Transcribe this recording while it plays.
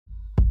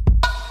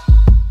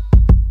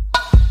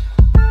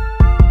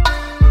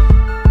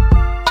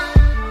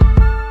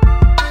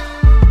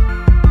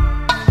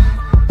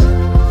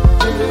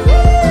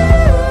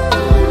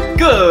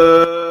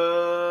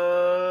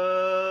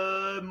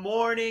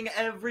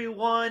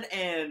everyone,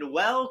 and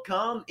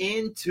welcome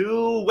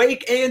into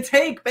Wake and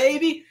Take,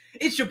 baby.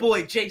 It's your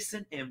boy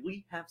Jason, and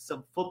we have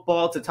some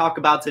football to talk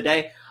about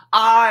today.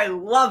 I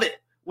love it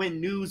when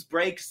news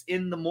breaks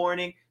in the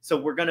morning, so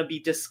we're going to be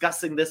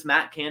discussing this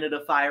Matt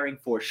Canada firing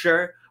for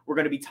sure. We're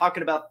going to be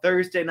talking about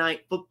Monday Night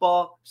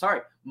Football.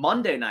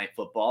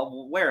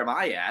 Where am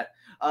I at?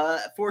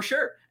 For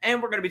sure.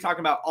 And we're going to be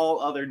talking about all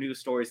other news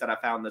stories that I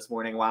found this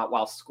morning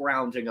while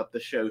scrounging up the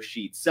show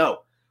sheet.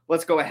 So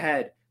let's go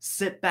ahead,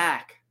 sit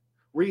back,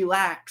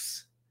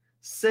 relax,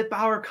 sip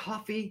our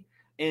coffee,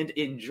 and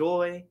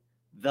enjoy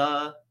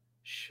the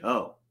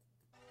show.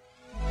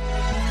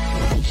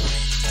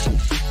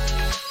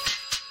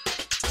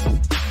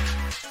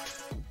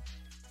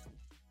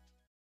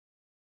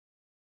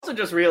 Also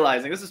just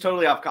realizing, this is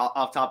totally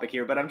off topic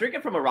here, but I'm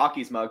drinking from a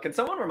Rockies mug. Can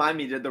someone remind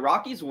me, did the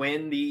Rockies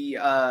win the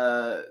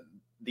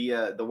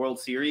World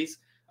Series?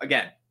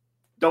 Again,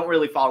 don't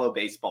really follow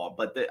baseball,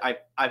 but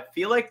I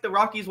feel like the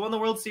Rockies won the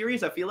World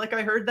Series. I feel like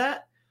I heard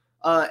that.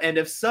 And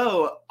if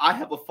so, I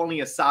have a funny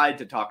aside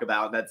to talk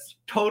about that's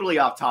totally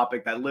off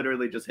topic that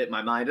literally just hit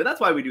my mind. And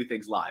that's why we do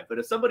things live. But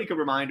if somebody could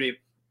remind me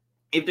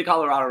if the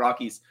Colorado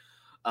Rockies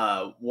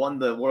won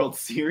the World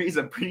Series,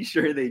 I'm pretty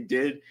sure they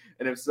did.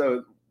 And if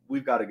so,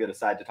 we've got a good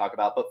aside to talk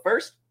about. But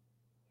first,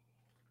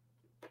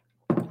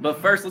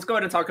 let's go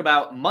ahead and talk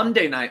about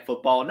Monday Night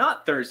Football,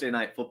 not Thursday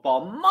Night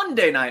Football.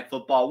 Monday Night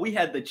Football. We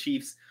had the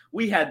Chiefs.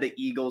 We had the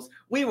Eagles.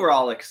 We were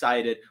all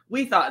excited.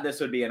 We thought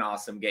this would be an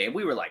awesome game.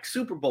 We were like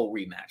Super Bowl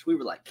rematch. We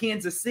were like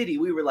Kansas City.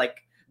 We were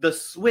like the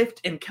Swift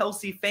and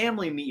Kelsey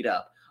family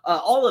meetup.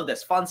 All of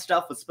this fun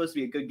stuff was supposed to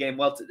be a good game.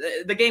 Well,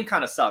 the game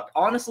kind of sucked.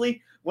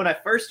 Honestly, when I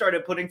first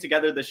started putting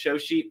together the show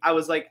sheet, I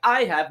was like,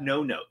 I have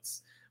no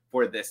notes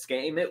for this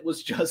game. It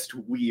was just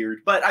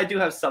weird. But I do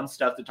have some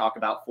stuff to talk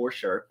about for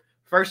sure.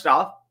 First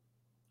off,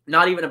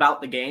 not even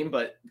about the game,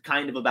 but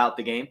kind of about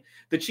the game.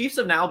 The Chiefs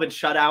have now been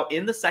shut out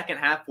in the second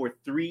half for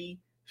 3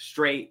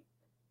 straight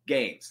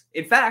games.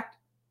 In fact,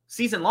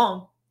 season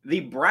long, the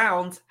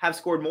Browns have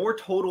scored more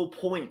total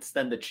points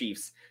than the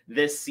Chiefs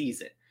this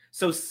season.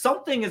 So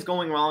something is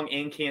going wrong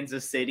in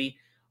Kansas City.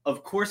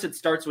 Of course, it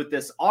starts with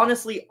this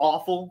honestly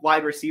awful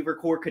wide receiver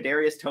core.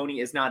 Kadarius Toney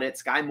is not it.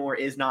 Sky Moore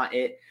is not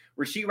it.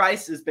 Rashee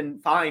Rice has been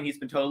fine. He's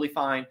been totally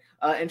fine.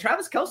 And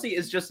Travis Kelce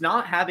is just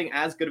not having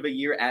as good of a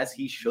year as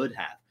he should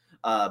have.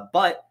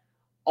 But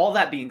all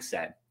that being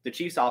said, the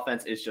Chiefs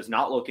offense is just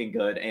not looking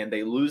good, and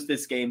they lose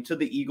this game to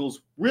the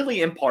Eagles,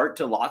 really in part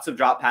to lots of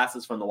drop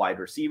passes from the wide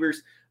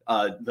receivers,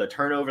 the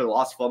turnover, the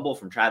lost fumble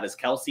from Travis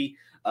Kelce.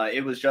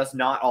 It was just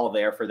not all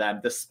there for them,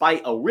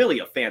 despite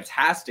a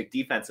fantastic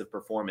defensive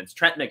performance.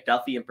 Trent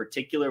McDuffie in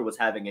particular was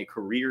having a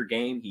career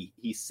game.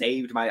 He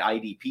saved my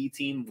IDP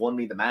team, won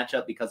me the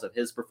matchup because of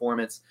his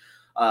performance.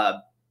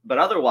 But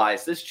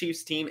otherwise, this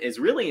Chiefs team is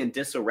really in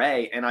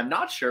disarray, and I'm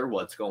not sure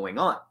what's going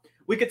on.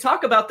 We could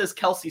talk about this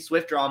Kelce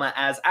Swift drama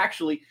as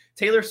actually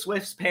Taylor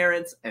Swift's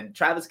parents and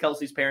Travis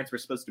Kelce's parents were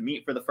supposed to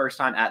meet for the first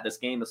time at this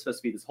game. It was supposed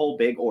to be this whole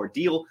big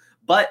ordeal,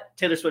 but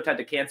Taylor Swift had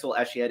to cancel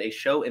as she had a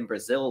show in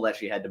Brazil that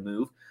she had to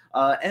move.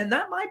 And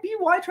that might be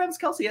why Travis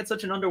Kelce had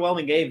such an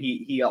underwhelming game.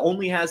 He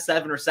only has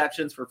 7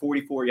 receptions for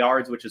 44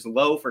 yards, which is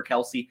low for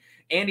Kelce.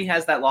 And he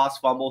has that lost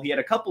fumble. He had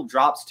a couple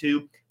drops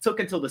too. It took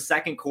until the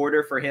second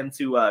quarter for him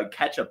to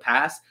catch a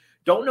pass.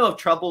 Don't know if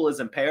trouble is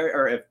impaired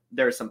or if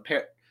there's some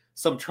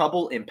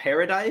trouble in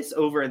paradise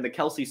over in the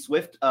Kelce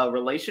Swift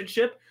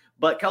relationship.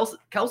 But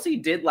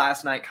Kelce did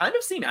last night kind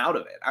of seem out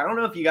of it. I don't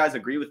know if you guys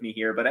agree with me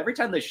here, but every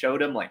time they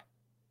showed him, like,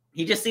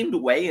 he just seemed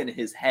way in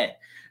his head.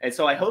 And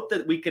so I hope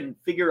that we can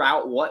figure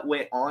out what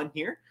went on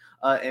here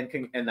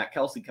and that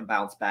Kelce can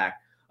bounce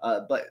back.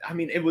 But, I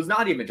mean, it was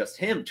not even just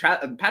him.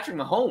 Patrick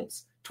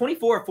Mahomes,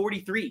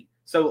 24-43.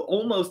 So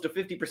almost a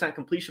 50%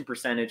 completion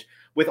percentage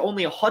with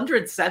only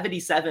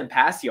 177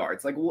 pass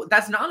yards. Like,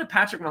 that's not a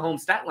Patrick Mahomes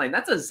stat line.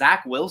 That's a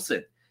Zach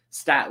Wilson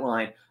stat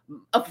line.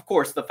 Of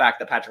course, the fact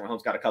that Patrick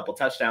Mahomes got a couple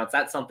touchdowns,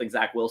 that's something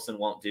Zach Wilson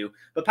won't do.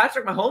 But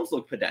Patrick Mahomes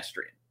looked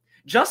pedestrian.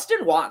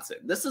 Justin Watson,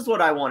 this is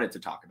what I wanted to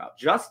talk about.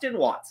 Justin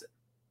Watson,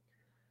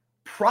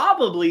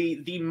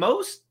 probably the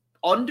most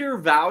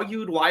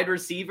undervalued wide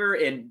receiver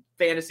in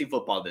fantasy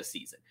football this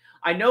season.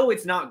 I know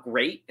it's not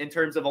great in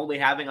terms of only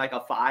having like a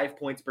 5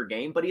 points per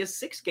game, but he has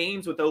 6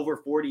 games with over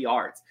 40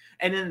 yards.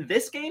 And in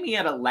this game, he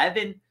had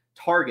 11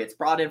 targets,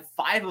 brought in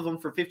 5 of them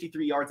for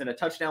 53 yards and a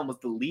touchdown, was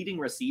the leading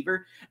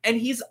receiver. And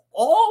he's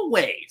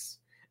always,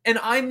 and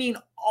I mean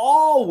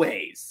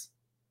always,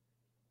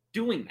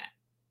 doing that.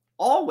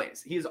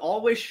 Always. He is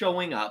always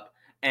showing up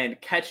and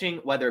catching,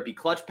 whether it be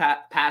clutch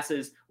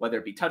passes, whether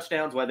it be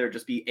touchdowns, whether it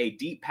just be a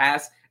deep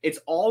pass. It's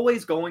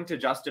always going to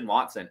Justin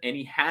Watson. And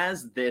he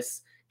has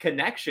this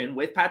connection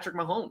with Patrick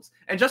Mahomes.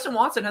 And Justin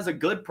Watson has a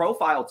good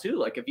profile too.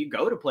 Like if you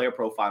go to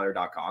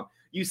playerprofiler.com,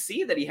 you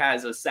see that he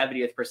has a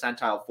 70th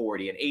percentile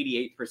 40, an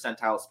 88th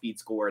percentile speed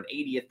score, an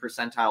 80th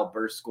percentile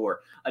burst score,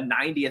 a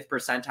 90th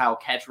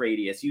percentile catch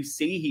radius. You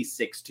see he's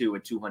 6'2"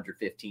 and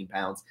 215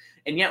 pounds.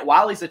 And yet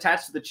while he's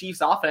attached to the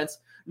Chiefs offense,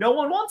 no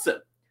one wants him.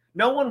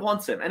 No one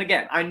wants him. And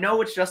again, I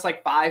know it's just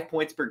like 5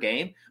 points per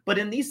game, but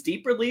in these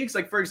deeper leagues,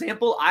 like for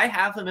example, I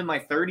have him in my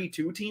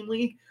 32 team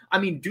league. I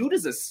mean, dude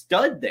is a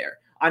stud there.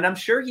 And I'm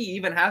sure he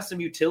even has some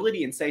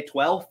utility in, say,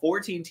 12,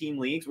 14 team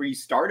leagues where you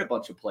start a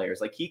bunch of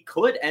players. Like he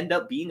could end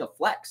up being a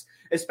flex,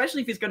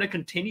 especially if he's going to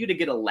continue to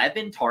get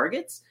 11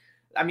 targets.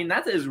 I mean,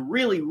 that is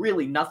really,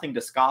 really nothing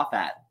to scoff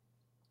at.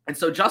 And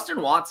so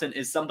Justin Watson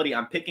is somebody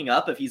I'm picking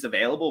up if he's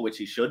available, which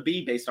he should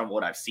be based on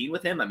what I've seen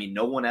with him. I mean,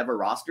 no one ever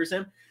rosters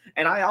him.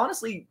 And I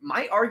honestly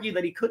might argue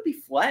that he could be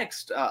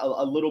flexed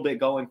a little bit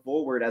going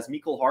forward, as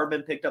Mecole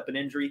Hardman picked up an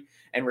injury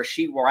and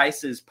Rashid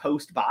Rice's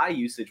post-bye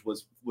usage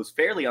was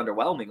fairly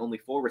underwhelming, only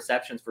 4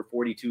 receptions for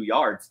 42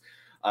 yards.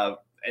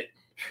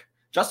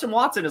 Justin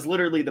Watson is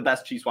literally the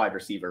best Chiefs wide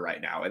receiver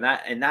right now, and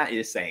that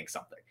is saying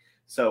something.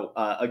 So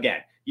again,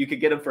 you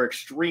could get him for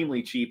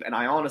extremely cheap, and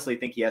I honestly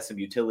think he has some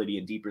utility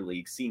in deeper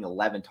leagues. Seeing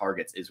 11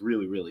 targets is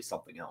really, really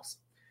something else.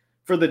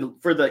 For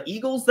the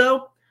Eagles,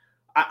 though,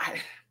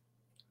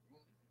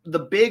 the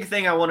big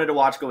thing I wanted to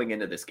watch going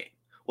into this game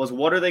was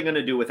what are they going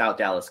to do without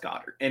Dallas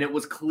Goedert? And it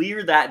was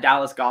clear that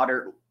Dallas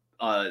Goedert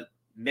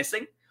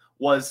missing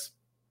was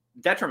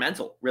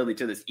detrimental, really,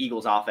 to this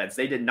Eagles offense.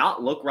 They did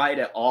not look right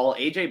at all.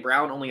 A.J.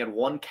 Brown only had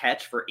 1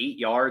 catch for 8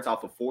 yards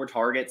off of 4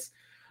 targets,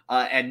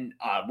 and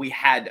we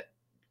had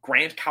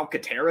Grant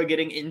Calcaterra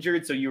getting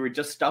injured, so you were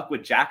just stuck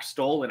with Jack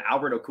Stoll and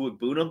Albert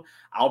Okwuegbunam.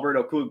 Albert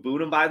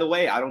Okwuegbunam, by the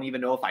way, I don't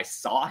even know if I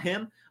saw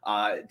him.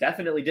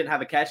 Definitely didn't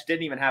have a catch,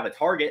 didn't even have a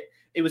target.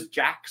 It was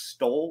Jack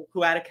Stoll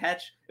who had a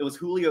catch. It was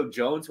Julio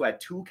Jones who had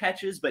 2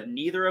 catches, but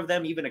neither of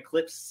them even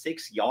eclipsed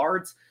 6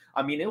 yards.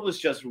 I mean, it was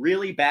just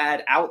really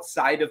bad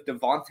outside of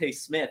Devontae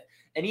Smith.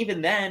 And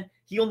even then,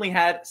 he only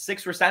had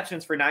 6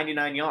 receptions for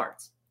 99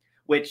 yards,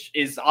 which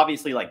is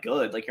obviously like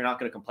good. Like, you're not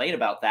going to complain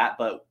about that.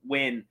 But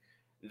when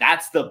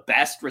that's the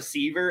best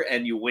receiver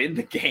and you win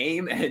the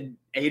game and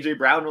A.J.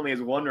 Brown only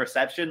has 1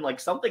 reception, like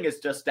something is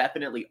just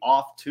definitely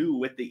off too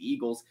with the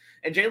Eagles.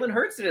 And Jalen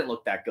Hurts didn't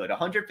look that good.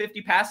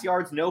 150 pass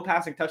yards, no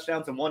passing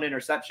touchdowns, and 1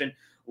 interception.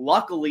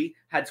 Luckily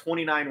had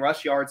 29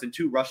 rush yards and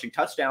 2 rushing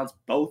touchdowns,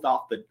 both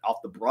off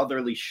the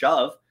brotherly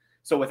shove.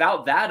 So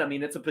without that, I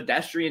mean, it's a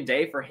pedestrian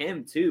day for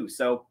him too.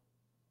 So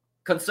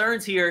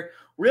concerns here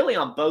really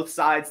on both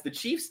sides. The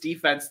Chiefs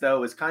defense,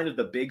 though, is kind of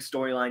the big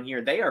storyline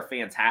here. They are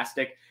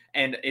fantastic.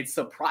 And it's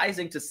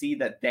surprising to see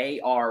that they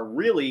are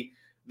really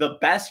the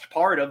best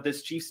part of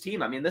this Chiefs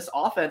team. I mean, this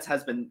offense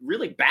has been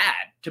really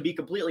bad, to be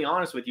completely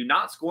honest with you.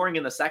 Not scoring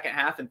in the second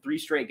half in 3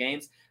 straight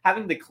games,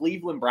 having the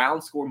Cleveland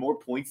Browns score more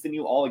points than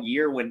you all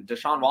year when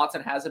Deshaun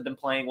Watson hasn't been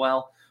playing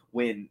well,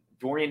 when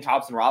Dorian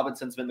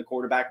Thompson-Robinson's been the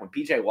quarterback, when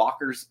PJ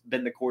Walker's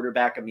been the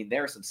quarterback. I mean,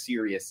 there are some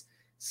serious,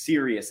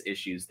 serious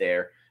issues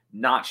there.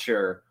 Not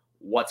sure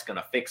what's going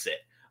to fix it.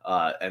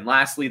 And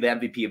lastly, the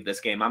MVP of this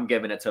game, I'm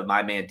giving it to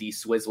my man D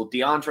Swizzle.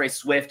 DeAndre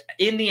Swift,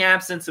 in the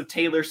absence of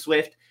Taylor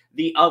Swift,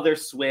 the other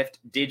Swift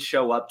did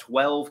show up,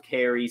 12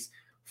 carries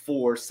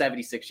for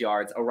 76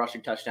 yards, a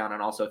rushing touchdown,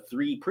 and also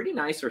 3 pretty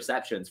nice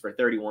receptions for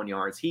 31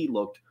 yards. He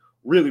looked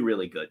really,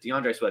 really good.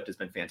 DeAndre Swift has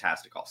been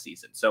fantastic all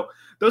season. So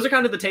those are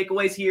kind of the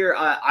takeaways here.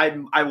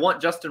 I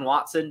want Justin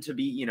Watson to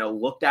be,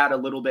 looked at a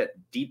little bit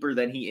deeper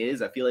than he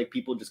is. I feel like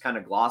people just kind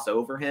of gloss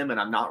over him, and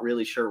I'm not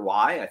really sure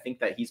why. I think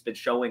that he's been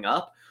showing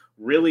up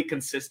really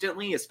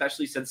consistently,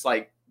 especially since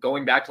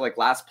going back to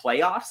last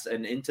playoffs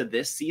and into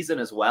this season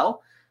as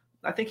well.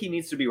 I think he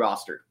needs to be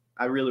rostered.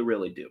 I really,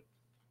 really do.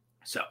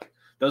 So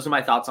those are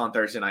my thoughts on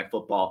Thursday Night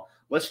Football.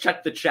 Let's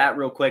check the chat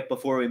real quick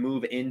before we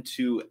move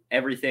into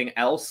everything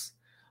else.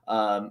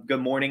 Good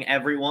morning,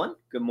 everyone.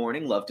 Good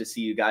morning. Love to see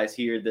you guys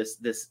here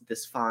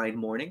this fine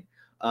morning.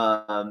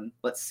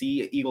 Let's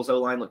see. Eagles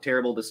O-line look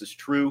terrible. This is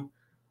true.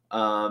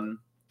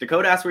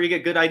 Dakota asked where you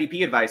get good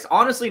IDP advice.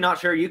 Honestly, not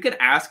sure. You can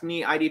ask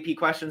me IDP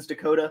questions,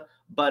 Dakota,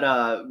 but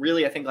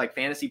really I think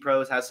Fantasy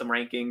Pros has some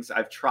rankings.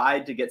 I've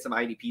tried to get some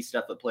IDP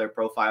stuff at Player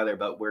Profiler,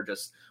 but we're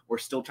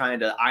still trying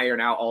to iron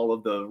out all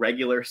of the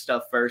regular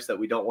stuff first, that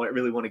we don't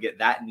really want to get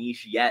that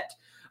niche yet.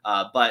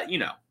 But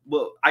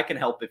I can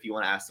help if you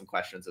want to ask some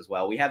questions as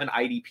well. We have an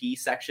IDP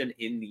section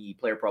in the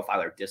Player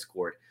Profiler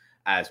Discord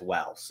as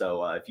well.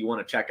 So if you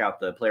want to check out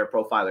the Player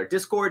Profiler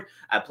Discord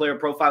at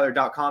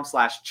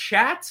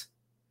playerprofiler.com/chat,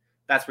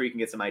 that's where you can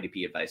get some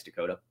IDP advice,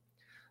 Dakota.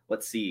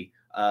 Let's see.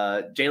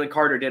 Jalen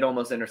Carter did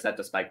almost intercept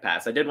a spike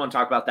pass. I did want to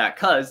talk about that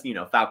because,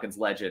 Falcons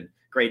legend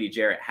Grady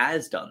Jarrett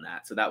has done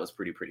that. So that was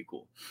pretty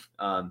cool.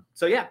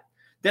 So yeah,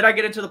 did I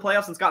get into the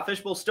playoffs in Scott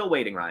Fishbowl? Still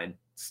waiting, Ryan.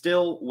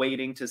 Still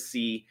waiting to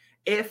see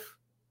if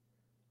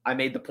I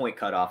made the point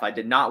cutoff. I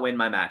did not win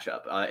my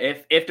matchup.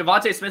 If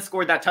Devontae Smith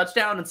scored that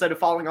touchdown instead of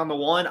falling on the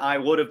 1, I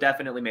would have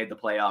definitely made the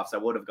playoffs. I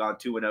would have gone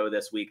 2-0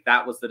 this week.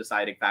 That was the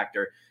deciding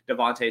factor.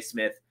 Devontae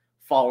Smith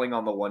falling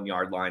on the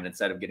 1-yard line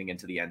instead of getting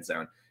into the end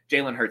zone.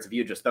 Jalen Hurts, if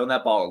you had just thrown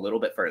that ball a little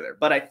bit further.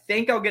 But I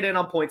think I'll get in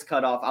on points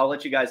cutoff. I'll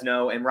let you guys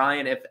know. And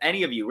Ryan, if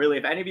any of you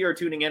are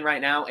tuning in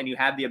right now and you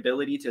have the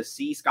ability to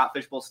see Scott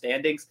Fishbowl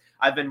standings,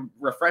 I've been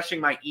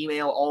refreshing my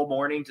email all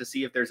morning to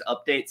see if there's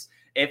updates.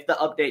 If the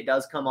update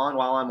does come on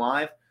while I'm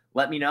live,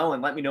 let me know,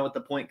 and let me know what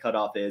the point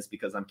cutoff is,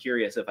 because I'm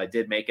curious if I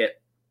did make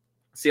it.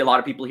 See a lot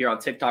of people here on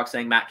TikTok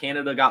saying Matt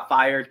Canada got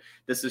fired.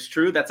 This is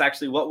true. That's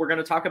actually what we're going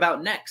to talk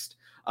about next.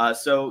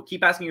 So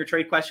keep asking your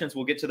trade questions.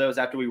 We'll get to those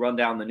after we run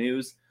down the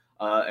news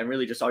and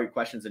really just all your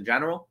questions in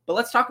general. But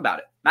let's talk about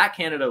it. Matt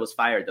Canada was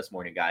fired this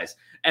morning, guys.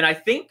 And I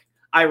think,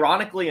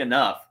 ironically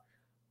enough,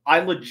 I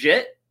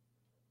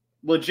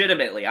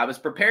legitimately, I was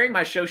preparing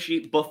my show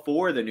sheet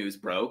before the news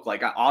broke.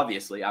 Like,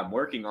 obviously, I'm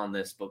working on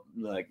this, but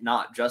like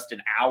not just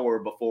an hour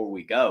before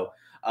we go.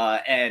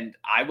 And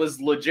I was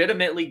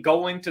legitimately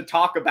going to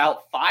talk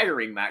about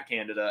firing Matt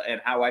Canada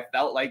and how I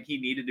felt like he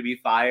needed to be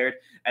fired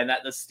and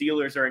that the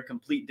Steelers are in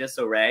complete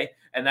disarray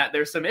and that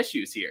there's some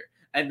issues here.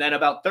 And then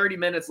about 30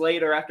 minutes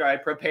later, after I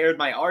prepared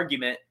my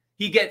argument,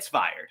 he gets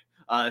fired.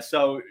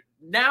 So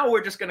now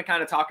we're just going to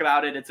kind of talk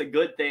about it. It's a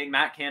good thing.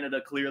 Matt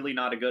Canada, clearly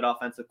not a good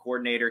offensive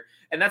coordinator.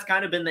 And that's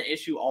kind of been the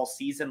issue all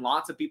season.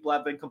 Lots of people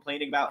have been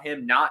complaining about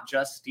him, not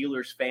just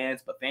Steelers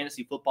fans, but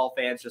fantasy football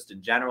fans just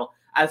in general,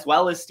 as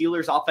well as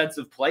Steelers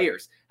offensive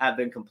players have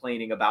been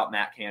complaining about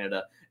Matt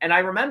Canada. And I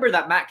remember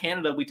that Matt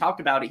Canada, we talked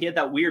about it. He had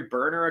that weird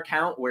burner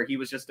account where he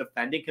was just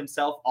defending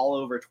himself all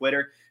over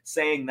Twitter,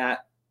 saying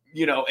that,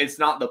 you know, it's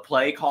not the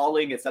play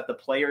calling, it's that the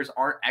players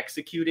aren't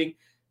executing.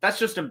 That's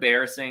just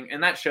embarrassing,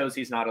 and that shows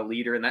he's not a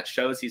leader, and that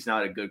shows he's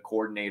not a good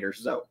coordinator.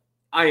 So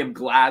I am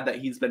glad that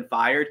he's been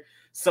fired.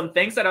 Some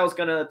things that I was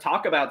going to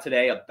talk about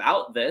today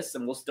about this,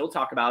 and we'll still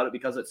talk about it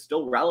because it's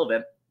still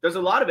relevant. There's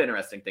a lot of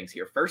interesting things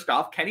here. First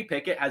off, Kenny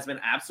Pickett has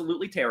been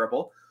absolutely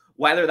terrible.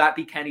 Whether that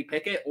be Kenny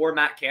Pickett or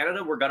Matt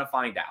Canada, we're going to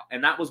find out.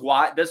 And that was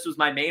why this was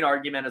my main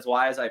argument as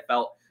why I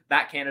felt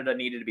Matt Canada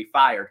needed to be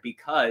fired,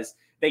 because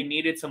they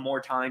needed some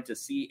more time to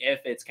see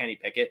if it's Kenny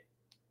Pickett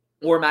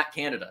or Matt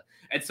Canada.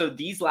 And so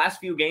these last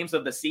few games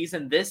of the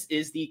season, this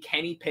is the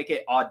Kenny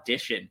Pickett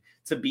audition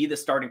to be the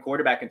starting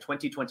quarterback in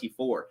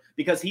 2024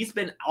 because he's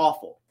been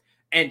awful.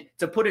 And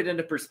to put it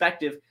into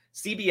perspective,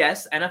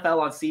 CBS, NFL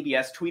on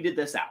CBS tweeted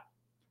this out.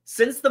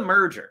 Since the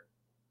merger,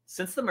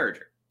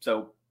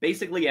 so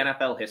basically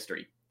NFL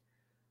history,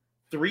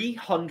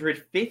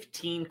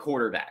 315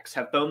 quarterbacks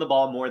have thrown the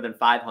ball more than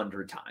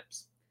 500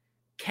 times.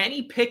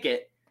 Kenny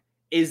Pickett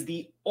is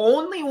the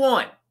only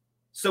one.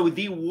 So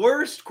the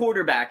worst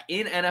quarterback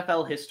in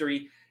NFL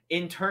history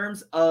in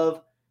terms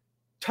of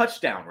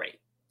touchdown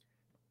rate.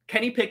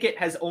 Kenny Pickett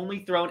has only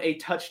thrown a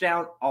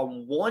touchdown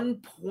on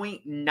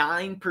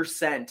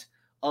 1.9%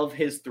 of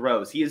his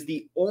throws. He is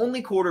the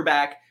only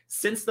quarterback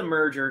since the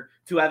merger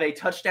to have a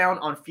touchdown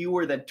on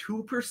fewer than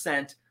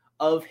 2%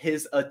 of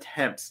his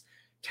attempts.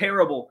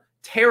 Terrible,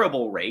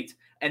 terrible rate.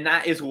 And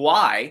that is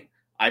why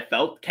I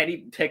felt Kenny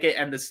Pickett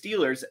and the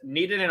Steelers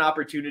needed an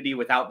opportunity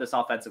without this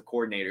offensive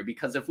coordinator,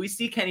 because if we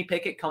see Kenny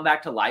Pickett come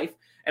back to life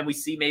and we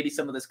see maybe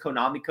some of this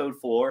Konami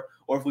code floor,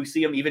 or if we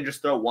see him even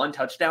just throw one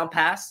touchdown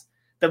pass,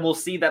 then we'll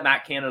see that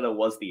Matt Canada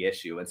was the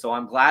issue. And so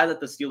I'm glad that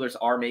the Steelers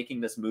are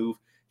making this move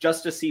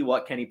just to see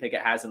what Kenny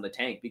Pickett has in the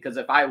tank, because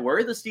if I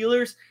were the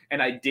Steelers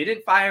and I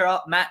didn't fire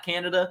up Matt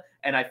Canada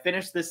and I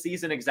finished this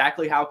season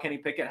exactly how Kenny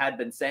Pickett had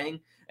been saying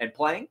and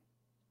playing,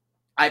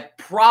 I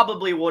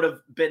probably would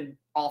have been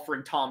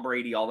offering Tom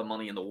Brady all the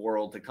money in the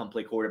world to come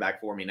play quarterback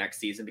for me next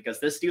season, because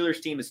this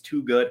Steelers team is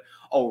too good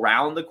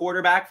around the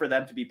quarterback for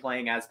them to be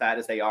playing as bad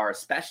as they are,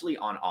 especially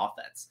on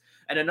offense.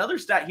 And another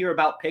stat here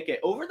about Pickett,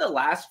 over the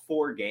last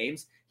 4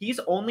 games, he's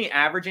only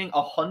averaging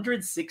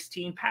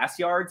 116 pass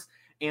yards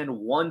and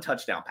 1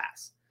 touchdown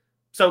pass.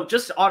 So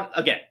just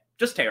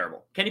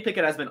terrible. Kenny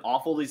Pickett has been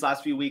awful these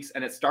last few weeks,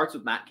 and it starts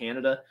with Matt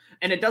Canada,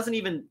 and it doesn't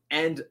even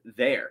end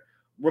there.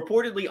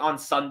 Reportedly on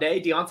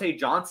Sunday, Deontay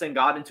Johnson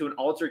got into an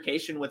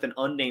altercation with an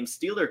unnamed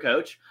Steeler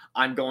coach.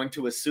 I'm going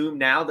to assume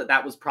now that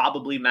that was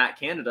probably Matt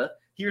Canada.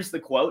 Here's the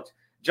quote.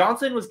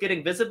 Johnson was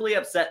getting visibly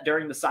upset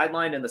during the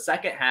sideline in the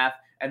second half,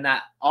 and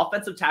that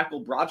offensive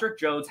tackle Broderick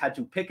Jones had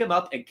to pick him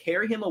up and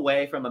carry him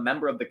away from a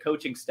member of the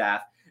coaching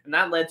staff, and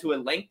that led to a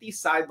lengthy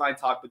sideline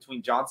talk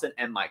between Johnson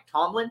and Mike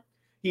Tomlin.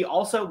 He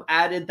also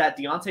added that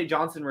Deontay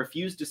Johnson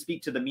refused to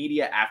speak to the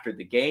media after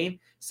the game,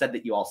 said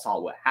that you all saw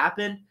what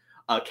happened.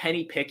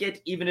 Kenny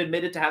Pickett even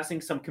admitted to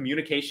having some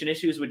communication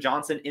issues with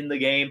Johnson in the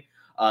game.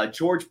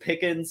 George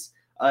Pickens,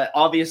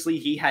 obviously,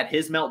 he had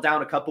his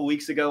meltdown a couple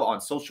weeks ago on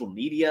social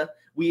media.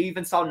 We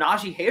even saw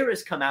Najee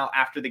Harris come out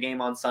after the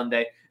game on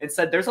Sunday and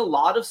said there's a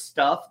lot of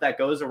stuff that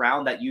goes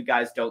around that you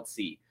guys don't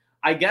see.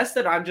 I guess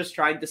that I'm just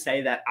trying to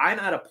say that I'm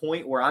at a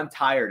point where I'm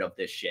tired of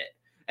this shit.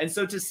 And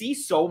so to see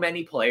so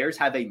many players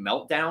have a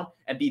meltdown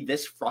and be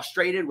this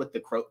frustrated with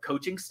the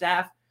coaching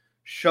staff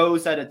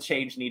shows that a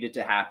change needed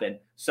to happen.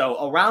 So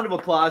a round of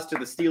applause to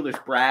the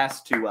Steelers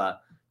brass to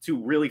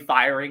really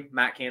firing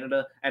Matt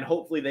Canada, and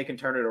hopefully they can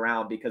turn it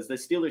around, because the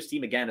Steelers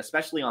team, again,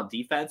 especially on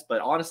defense,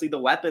 but honestly the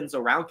weapons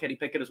around Kenny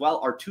Pickett as well,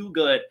 are too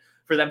good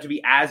for them to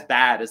be as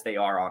bad as they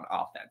are on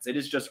offense. It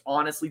is just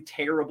honestly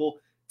terrible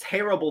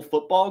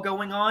football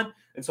going on.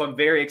 And so I'm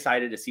very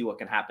excited to see what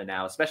can happen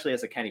now, especially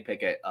as a Kenny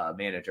Pickett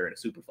manager in a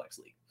Superflex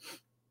league.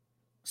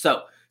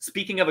 So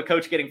speaking of a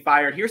coach getting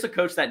fired, here's a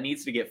coach that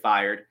needs to get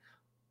fired.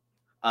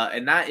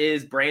 and that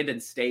is Brandon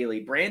Staley.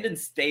 Brandon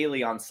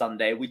Staley on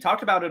Sunday. We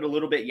talked about it a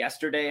little bit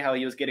yesterday, how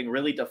he was getting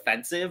really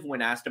defensive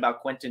when asked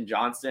about Quentin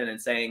Johnston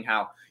and saying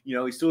how,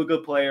 he's still a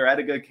good player, had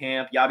a good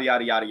camp, yada,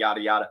 yada, yada,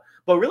 yada, yada.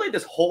 But really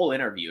this whole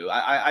interview,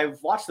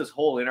 I've watched this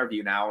whole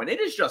interview now, and it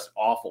is just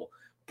awful.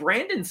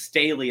 Brandon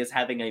Staley is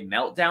having a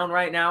meltdown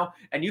right now,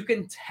 and you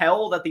can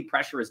tell that the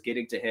pressure is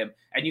getting to him,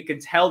 and you can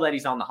tell that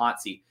he's on the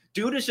hot seat.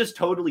 Dude is just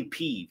totally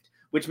peeved,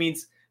 which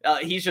means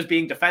he's just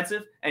being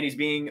defensive, and he's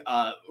being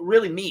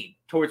really mean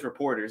towards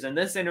reporters. In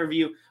this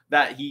interview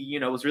that he,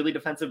 was really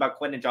defensive about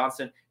Quentin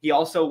Johnston, he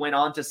also went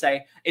on to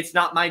say, it's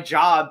not my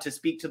job to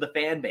speak to the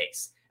fan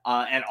base.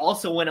 And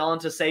also went on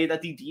to say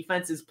that the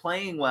defense is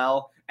playing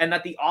well and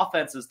that the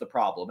offense is the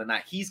problem and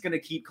that he's going to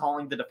keep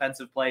calling the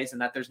defensive plays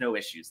and that there's no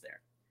issues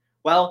there.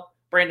 Well,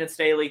 Brandon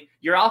Staley,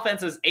 your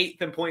offense is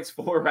 8th in points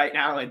for right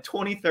now and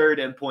 23rd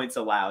in points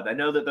allowed. I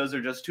know that those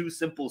are just two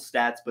simple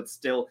stats, but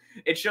still,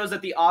 it shows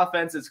that the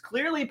offense is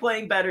clearly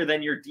playing better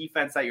than your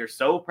defense that you're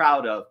so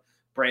proud of,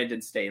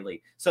 Brandon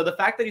Staley. So the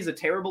fact that he's a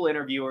terrible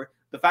interviewer,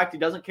 the fact he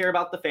doesn't care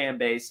about the fan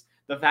base,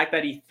 the fact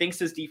that he thinks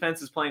his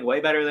defense is playing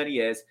way better than he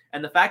is,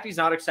 and the fact he's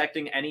not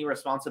accepting any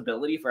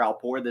responsibility for how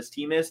poor this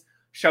team is,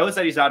 shows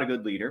that he's not a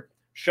good leader,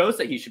 shows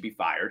that he should be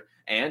fired,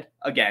 and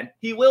again,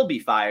 he will be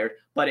fired,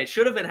 but it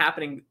should have been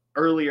happening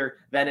earlier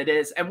than it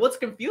is. And what's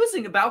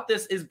confusing about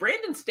this is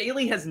Brandon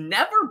Staley has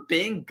never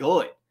been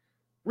good.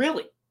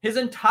 Really. His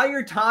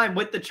entire time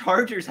with the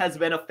Chargers has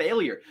been a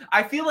failure.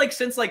 I feel like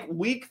since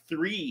week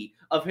 3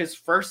 of his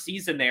first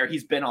season there,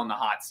 he's been on the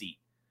hot seat.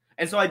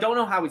 And so I don't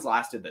know how he's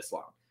lasted this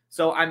long.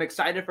 So I'm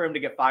excited for him to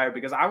get fired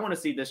because I want to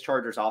see this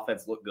Chargers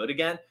offense look good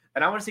again.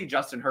 And I want to see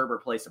Justin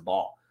Herbert play some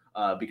ball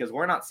because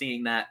we're not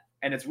seeing that.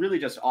 And it's really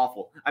just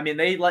awful. I mean,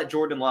 they let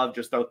Jordan Love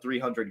just throw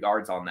 300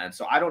 yards on them.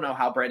 So I don't know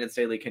how Brandon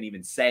Staley can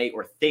even say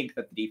or think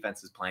that the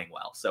defense is playing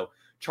well. So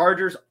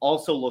Chargers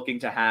also looking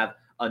to have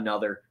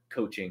another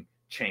coaching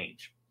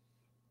change.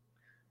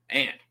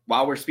 And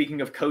while we're speaking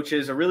of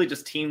coaches or really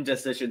just team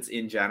decisions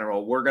in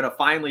general, we're going to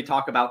finally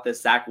talk about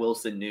this Zach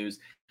Wilson news.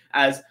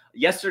 As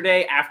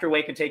yesterday, after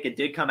Wake and Take, it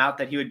did come out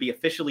that he would be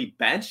officially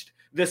benched.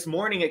 This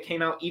morning, it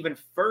came out even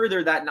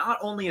further that not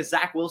only is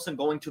Zach Wilson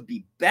going to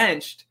be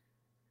benched,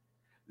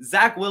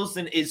 Zach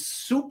Wilson is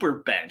super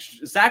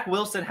benched. Zach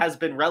Wilson has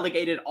been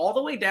relegated all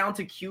the way down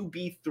to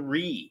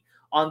QB3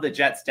 on the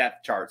Jets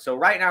depth chart. So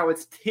right now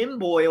it's Tim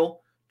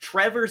Boyle,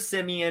 Trevor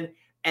Siemian,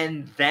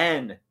 and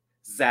then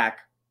Zach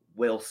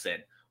Wilson.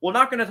 We're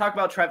not going to talk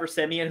about Trevor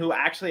Siemian, who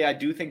actually I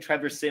do think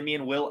Trevor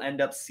Siemian will end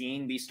up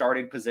seeing the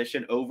starting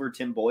position over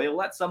Tim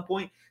Boyle at some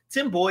point.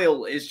 Tim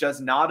Boyle is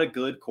just not a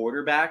good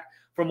quarterback.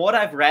 From what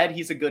I've read,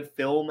 he's a good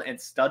film and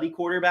study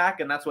quarterback,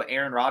 and that's what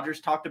Aaron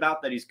Rodgers talked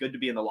about, that he's good to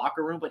be in the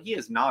locker room, but he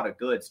is not a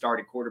good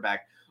starting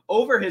quarterback.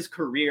 Over his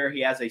career, he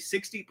has a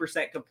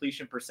 60%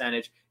 completion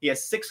percentage. He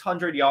has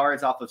 600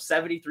 yards off of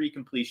 73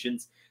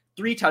 completions,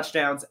 3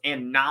 touchdowns,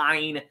 and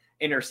 9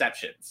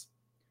 interceptions.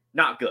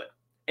 Not good.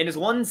 In his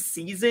one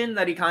season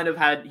that he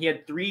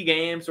had 3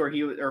 games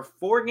or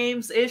 4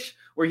 games-ish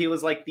where he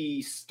was like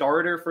the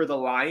starter for the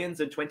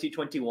Lions in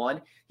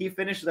 2021. He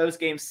finished those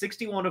games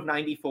 61 of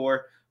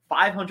 94,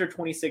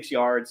 526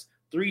 yards,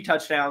 3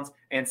 touchdowns,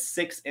 and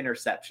 6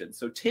 interceptions.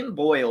 So Tim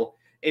Boyle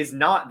is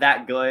not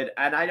that good.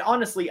 And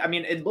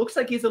it looks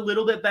like he's a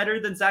little bit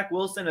better than Zach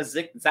Wilson, as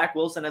Zach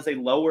Wilson has a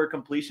lower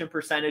completion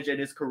percentage in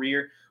his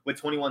career with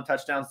 21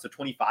 touchdowns to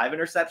 25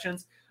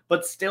 interceptions.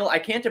 But still, I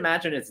can't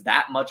imagine it's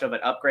that much of an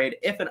upgrade,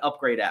 if an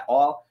upgrade at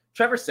all.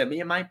 Trevor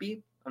Siemian might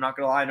be. I'm not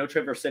going to lie. I know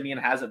Trevor Siemian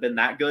hasn't been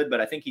that good,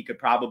 but I think he could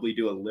probably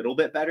do a little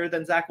bit better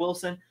than Zach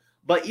Wilson.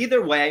 But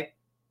either way,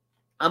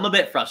 I'm a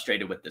bit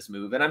frustrated with this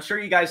move, and I'm sure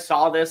you guys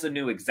saw this and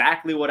knew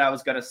exactly what I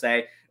was going to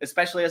say,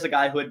 especially as a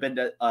guy who had been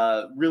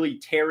really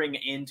tearing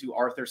into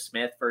Arthur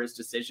Smith for his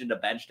decision to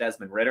bench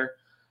Desmond Ridder.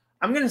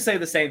 I'm going to say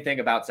the same thing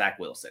about Zach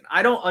Wilson.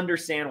 I don't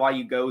understand why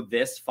you go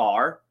this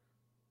far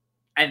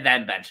and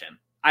then bench him.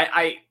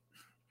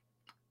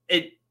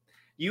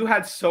 You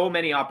had so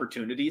many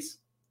opportunities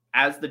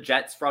as the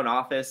Jets front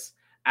office,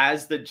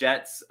 as the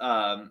Jets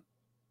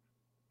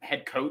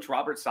head coach,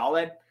 Robert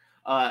Saleh,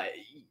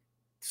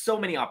 so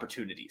many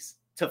opportunities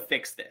to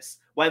fix this,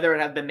 whether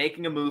it have been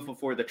making a move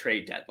before the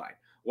trade deadline,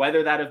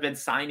 whether that have been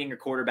signing a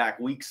quarterback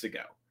weeks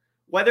ago,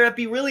 whether it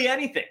be really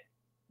anything,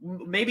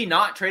 maybe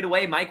not trade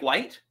away Mike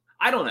White.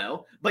 I don't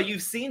know, but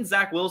you've seen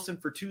Zach Wilson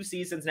for 2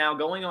 seasons now,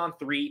 going on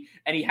 3,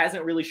 and he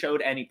hasn't really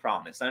showed any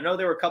promise. I know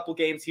there were a couple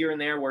games here and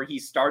there where he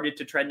started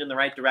to trend in the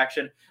right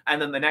direction,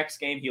 and then the next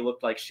game he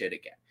looked like shit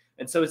again.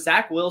 And so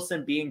Zach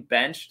Wilson being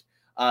benched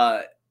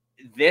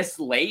this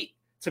late,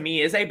 to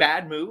me, is a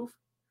bad move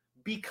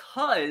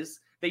because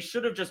they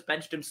should have just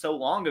benched him so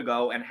long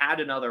ago and had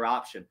another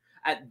option.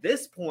 At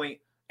this point,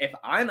 if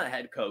I'm a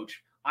head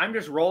coach, I'm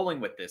just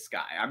rolling with this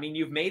guy. I mean,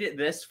 you've made it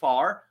this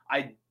far.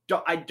 I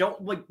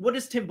don't like, what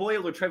is Tim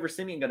Boyle or Trevor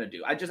Siemian going to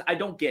do? I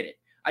don't get it.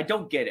 I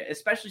don't get it,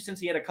 especially since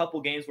he had a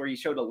couple games where he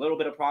showed a little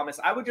bit of promise.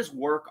 I would just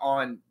work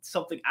on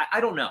something.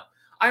 I don't know.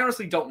 I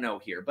honestly don't know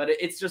here, but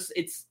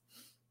it's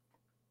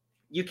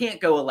you can't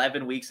go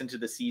 11 weeks into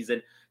the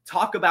season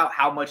Talk about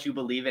how much you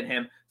believe in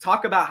him.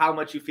 Talk about how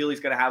much you feel he's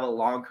going to have a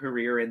long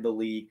career in the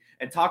league.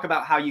 And talk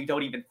about how you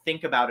don't even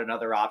think about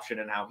another option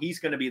and how he's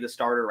going to be the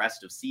starter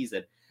rest of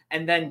season.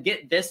 And then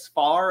get this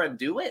far and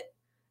do it.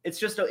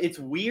 It's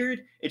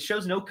weird. It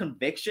shows no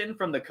conviction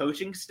from the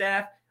coaching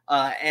staff.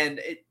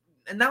 And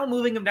now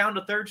moving him down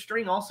to third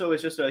string also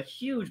is just a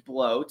huge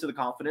blow to the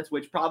confidence,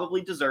 which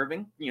probably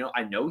deserving.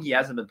 I know he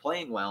hasn't been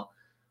playing well.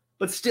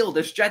 But still,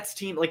 this Jets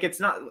team,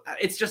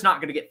 it's just not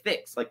going to get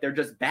fixed. They're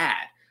just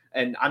bad.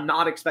 And I'm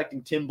not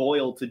expecting Tim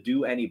Boyle to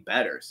do any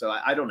better. So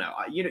I don't know.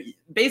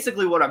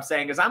 Basically what I'm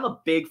saying is I'm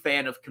a big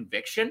fan of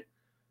conviction.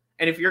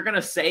 And if you're going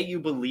to say you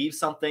believe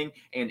something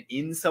and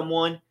in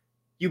someone,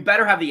 you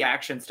better have the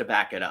actions to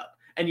back it up.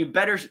 And you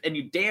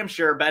damn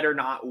sure better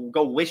not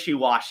go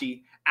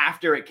wishy-washy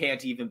after it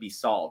can't even be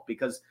solved.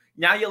 Because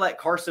now you let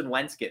Carson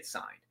Wentz get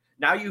signed.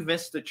 Now you've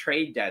missed the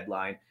trade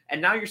deadline.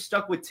 And now you're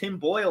stuck with Tim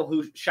Boyle,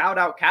 who, shout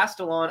out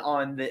Castellon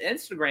on the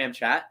Instagram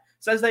chat,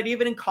 says that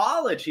even in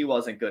college he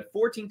wasn't good.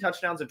 14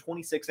 touchdowns and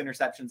 26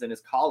 interceptions in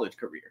his college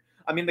career.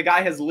 I mean, the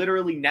guy has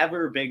literally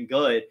never been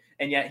good,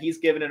 and yet he's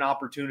given an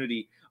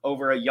opportunity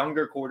over a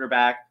younger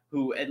quarterback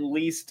who at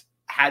least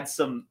had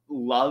some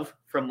love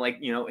from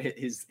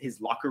his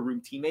locker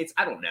room teammates.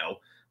 I don't know.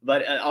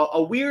 But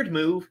a weird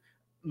move,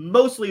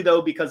 mostly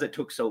though because it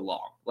took so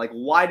long.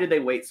 Why did they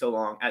wait so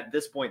long? At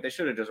this point, they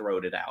should have just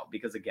wrote it out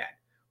because, again,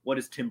 what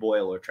is Tim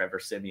Boyle or Trevor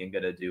Siemian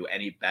going to do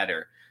any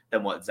better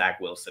than what Zach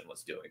Wilson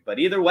was doing? But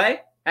either way,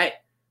 hey,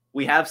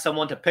 we have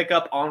someone to pick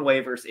up on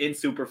waivers in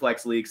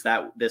Superflex leagues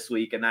this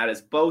week, and that is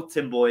both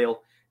Tim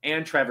Boyle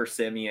and Trevor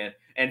Siemian.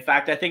 In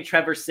fact, I think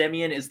Trevor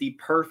Siemian is the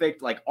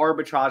perfect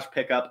arbitrage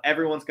pickup.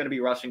 Everyone's going to be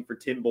rushing for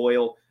Tim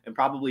Boyle and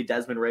probably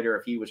Desmond Ridder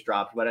if he was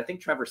dropped. But I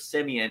think Trevor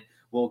Siemian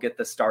will get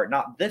the start,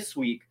 not this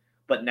week,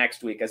 but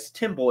next week, as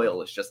Tim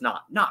Boyle is just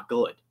not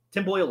good.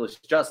 Tim Boyle is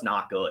just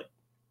not good.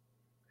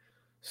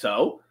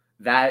 So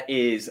that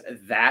is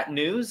that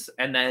news.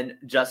 And then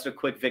just a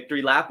quick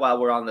victory lap while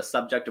we're on the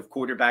subject of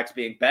quarterbacks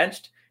being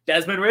benched.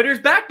 Desmond Ridder's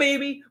back,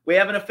 baby. We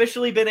haven't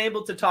officially been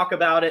able to talk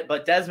about it,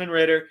 but Desmond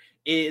Ridder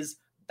is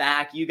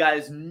back. You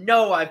guys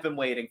know I've been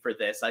waiting for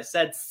this. I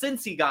said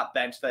since he got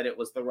benched that it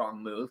was the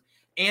wrong move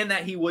and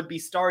that he would be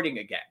starting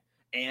again.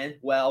 And,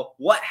 well,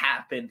 what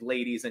happened,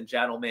 ladies and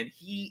gentlemen?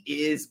 He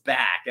is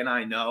back. And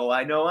I know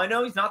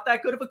he's not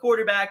that good of a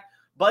quarterback,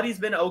 but he's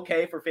been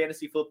okay for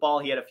fantasy football.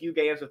 He had a few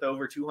games with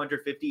over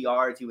 250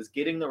 yards. He was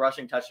getting the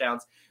rushing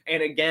touchdowns.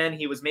 And again,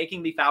 he was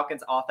making the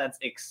Falcons offense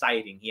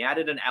exciting. He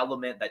added an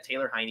element that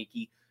Taylor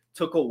Heineke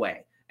took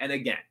away. And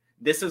again,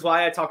 this is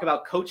why I talk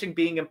about coaching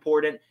being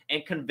important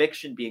and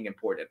conviction being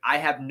important. I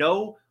have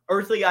no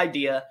earthly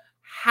idea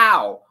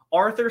how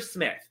Arthur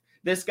Smith,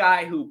 this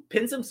guy who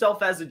pins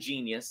himself as a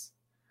genius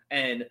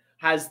and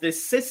has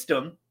this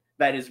system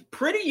that is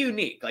pretty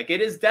unique.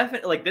 It is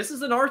definitely, this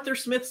is an Arthur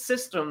Smith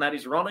system that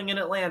he's running in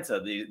Atlanta.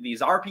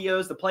 These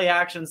RPOs, the play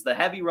actions, the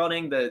heavy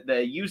running,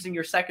 the using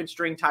your second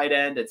string tight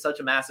end in such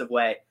a massive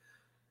way.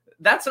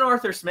 That's an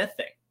Arthur Smith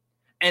thing.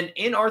 And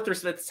in Arthur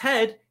Smith's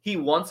head, he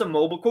wants a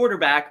mobile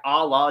quarterback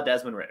a la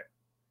Desmond Ridder.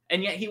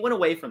 And yet he went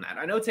away from that.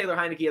 I know Taylor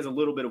Heineke has a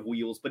little bit of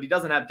wheels, but he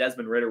doesn't have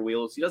Desmond Ridder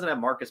wheels. He doesn't have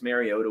Marcus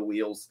Mariota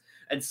wheels.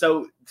 And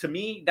so to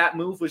me, that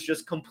move was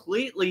just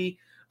completely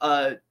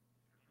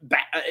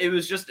it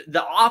was just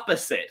the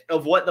opposite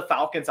of what the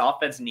Falcons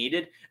offense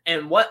needed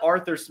and what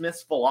Arthur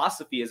Smith's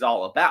philosophy is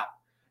all about.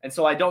 And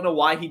so I don't know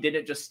why he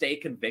didn't just stay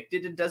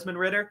convicted in Desmond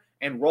Ridder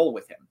and roll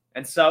with him.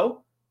 And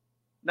so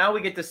now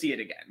we get to see it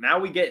again. Now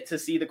we get to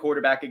see the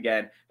quarterback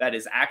again that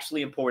is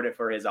actually important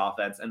for his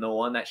offense and the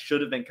one that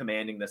should have been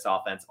commanding this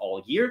offense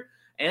all year.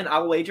 And I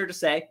will wager to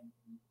say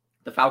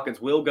the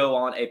Falcons will go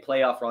on a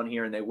playoff run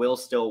here and they will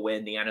still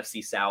win the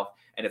NFC South.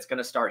 And it's going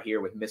to start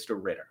here with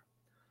Mr. Ridder.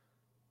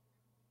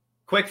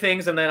 Quick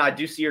things, and then I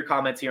do see your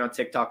comments here on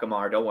TikTok,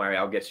 Amar. Don't worry,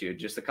 I'll get you.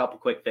 Just a couple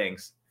quick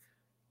things.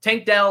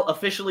 Tank Dell,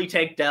 officially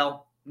Tank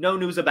Dell. No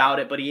news about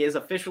it, but he is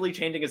officially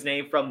changing his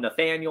name from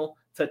Nathaniel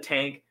to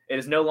Tank. It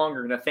is no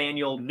longer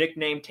Nathaniel,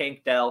 nickname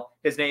Tank Dell.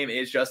 His name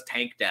is just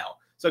Tank Dell.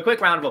 So a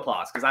quick round of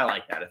applause, because I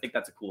like that. I think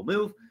that's a cool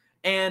move.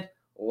 And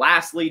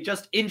lastly,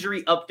 just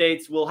injury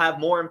updates. We'll have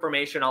more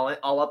information. I'll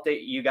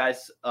update you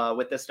guys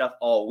with this stuff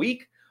all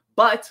week.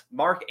 But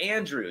Mark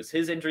Andrews,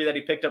 his injury that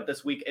he picked up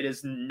this week, it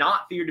is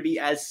not feared to be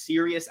as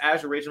serious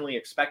as originally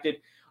expected.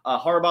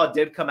 Harbaugh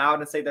did come out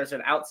and say there's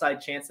an outside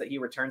chance that he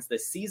returns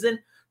this season.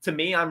 To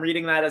me, I'm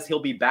reading that as he'll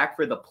be back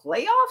for the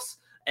playoffs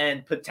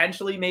and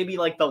potentially maybe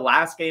the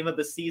last game of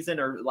the season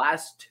or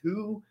last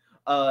two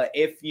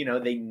if,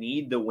 they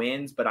need the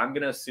wins. But I'm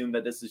going to assume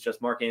that this is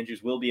just Mark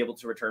Andrews will be able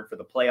to return for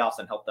the playoffs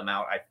and help them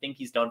out. I think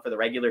he's done for the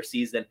regular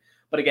season.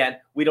 But again,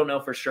 we don't know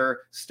for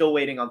sure. Still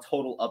waiting on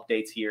total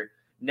updates here.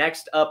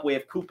 Next up, we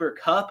have Cooper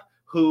Kupp,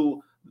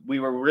 who we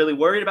were really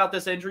worried about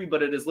this injury,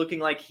 but it is looking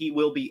like he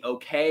will be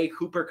okay.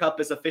 Cooper Kupp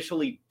is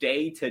officially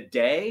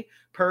day-to-day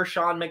per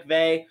Sean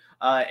McVay,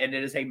 and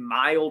it is a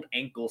mild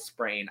ankle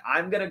sprain.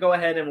 I'm going to go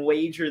ahead and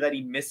wager that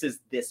he misses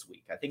this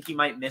week. I think he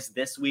might miss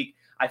this week.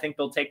 I think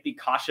they'll take the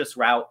cautious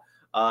route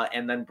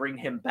and then bring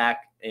him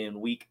back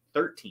in week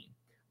 13.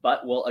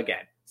 But we'll,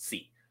 again,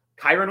 see.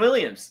 Kyren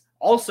Williams,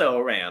 also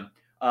a Ram,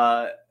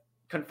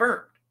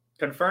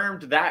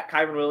 confirmed that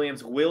Kyren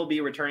Williams will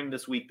be returning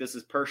this week. This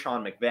is per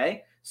Sean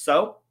McVay.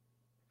 So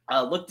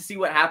look to see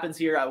what happens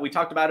here. We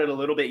talked about it a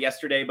little bit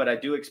yesterday, but I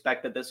do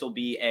expect that this will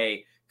be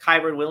a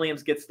Kyren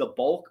Williams gets the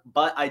bulk,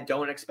 but I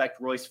don't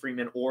expect Royce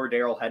Freeman or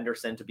Darrell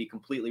Henderson to be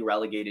completely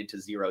relegated to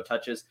 0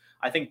 touches.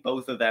 I think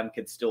both of them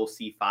could still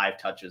see 5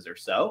 touches or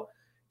so.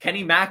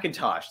 Kenny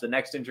McIntosh, the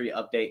next injury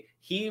update,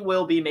 he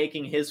will be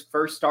making his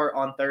first start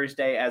on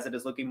Thursday, as it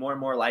is looking more and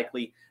more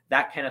likely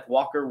that Kenneth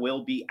Walker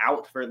will be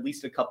out for at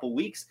least a couple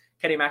weeks.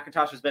 Kenny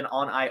McIntosh has been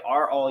on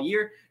IR all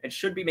year and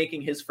should be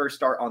making his first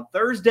start on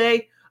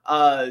Thursday.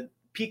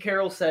 Pete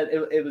Carroll said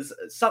it was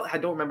some, I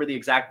don't remember the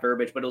exact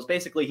verbiage, but it was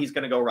basically he's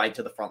going to go right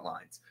to the front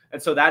lines. And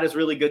so that is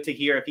really good to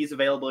hear. If he's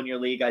available in your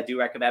league, I do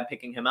recommend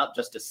picking him up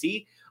just to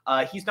see.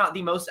 He's not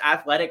the most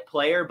athletic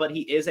player, but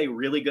he is a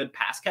really good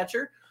pass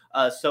catcher.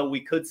 So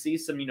we could see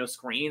some,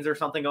 screens or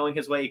something going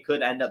his way. He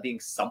could end up being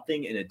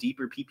something in a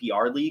deeper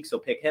PPR league. So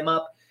pick him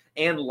up.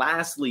 And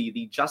lastly,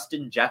 the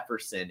Justin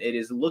Jefferson. It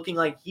is looking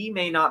like he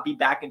may not be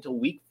back until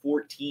week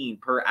 14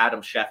 per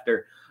Adam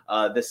Schefter.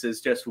 This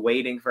is just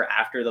waiting for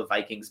after the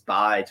Vikings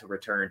bye to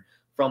return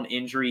from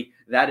injury.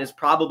 That is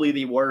probably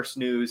the worst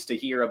news to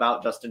hear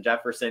about Justin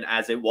Jefferson,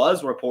 as it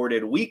was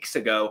reported weeks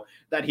ago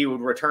that he would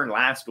return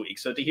last week.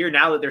 So to hear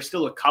now that there's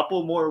still a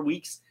couple more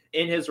weeks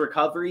in his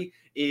recovery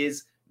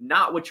is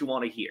not what you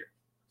want to hear.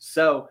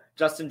 So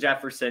Justin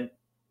Jefferson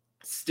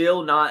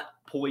still not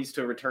poised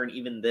to return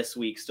even this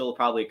week. Still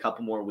probably a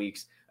couple more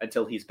weeks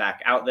until he's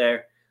back out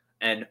there.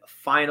 And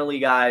finally,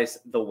 guys,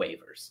 the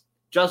waivers.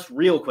 Just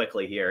real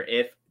quickly here.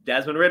 If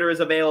Desmond Ridder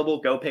is available,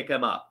 go pick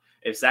him up.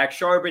 If Zach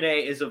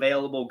Charbonnet is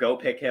available, go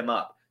pick him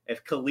up.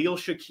 If Khalil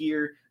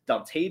Shakir,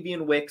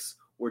 Dontavian Wicks,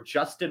 or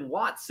Justin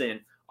Watson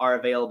are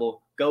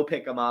available, go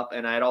pick them up.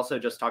 And I had also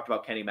just talked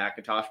about Kenny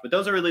McIntosh, but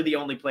those are really the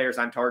only players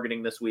I'm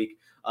targeting this week.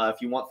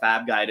 If you want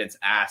fab guidance,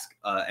 ask,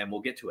 and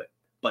we'll get to it.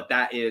 But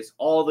that is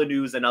all the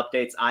news and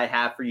updates I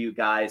have for you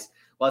guys.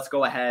 Let's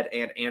go ahead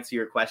and answer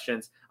your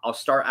questions. I'll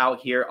start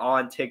out here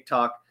on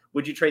TikTok.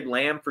 Would you trade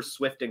Lamb for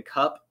Swift and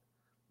Kupp?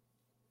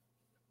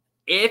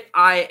 If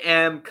I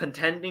am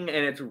contending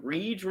and it's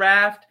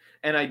redraft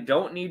and I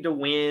don't need to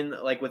win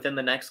like within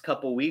the next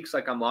couple weeks,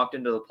 like I'm locked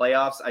into the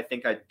playoffs, I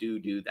think I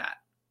do that.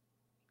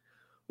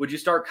 Would you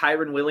start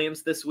Kyren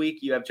Williams this week?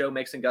 You have Joe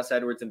Mixon, Gus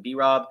Edwards, and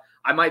B-Rob.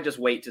 I might just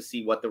wait to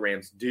see what the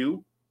Rams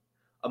do.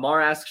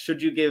 Amar asks,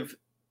 should you give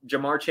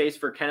Jamar Chase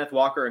for Kenneth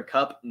Walker and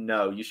Kupp?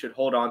 No, you should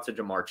hold on to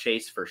Jamar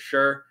Chase for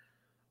sure.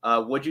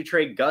 Would you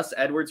trade Gus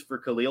Edwards for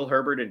Khalil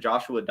Herbert and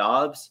Joshua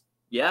Dobbs?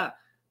 Yeah,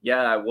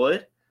 I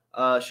would.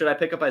 Should I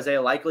pick up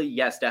Isaiah Likely?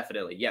 Yes,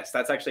 definitely. Yes,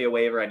 that's actually a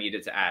waiver I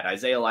needed to add.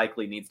 Isaiah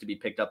Likely needs to be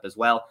picked up as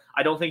well.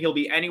 I don't think he'll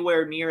be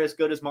anywhere near as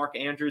good as Mark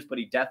Andrews, but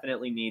he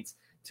definitely needs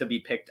to be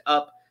picked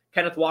up.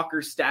 Kenneth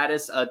Walker's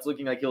status, it's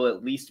looking like he'll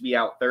at least be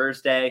out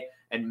Thursday,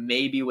 and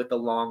maybe with the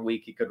long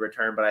week he could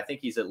return, but I think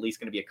he's at least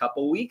going to be a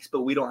couple weeks,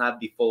 but we don't have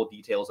the full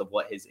details of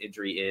what his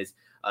injury is.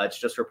 It's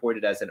just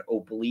reported as an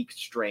oblique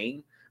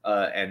strain,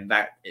 and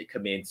that it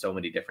could mean so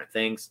many different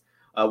things.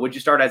 Would you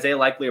start Isaiah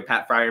Likely or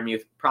Pat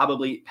Freiermuth?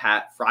 Probably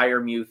Pat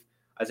Freiermuth.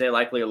 Isaiah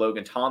Likely or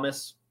Logan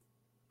Thomas?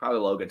 Probably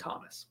Logan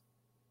Thomas.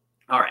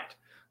 All right.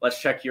 Let's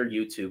check your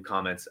YouTube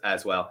comments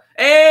as well.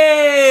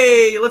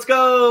 Hey, let's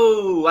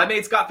go. I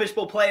made Scott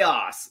Fishbowl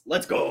playoffs.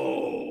 Let's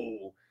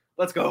go.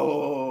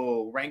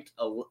 Ranked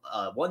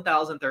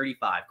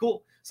 1,035.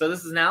 Cool. So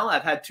this is now,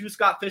 I've had 2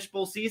 Scott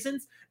Fishbowl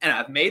seasons, and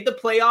I've made the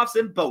playoffs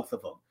in both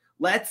of them.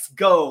 Let's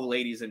go,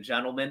 ladies and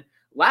gentlemen.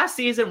 Last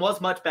season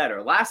was much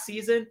better. Last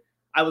season,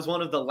 I was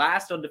one of the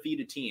last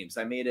undefeated teams.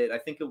 I made it, I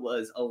think it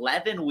was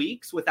 11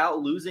 weeks without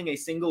losing a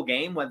single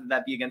game, whether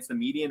that be against the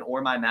median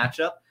or my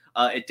matchup.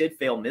 It did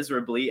fail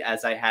miserably,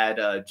 as I had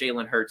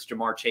Jalen Hurts,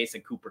 Jamar Chase,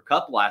 and Cooper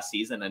Kupp last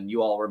season, and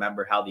you all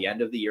remember how the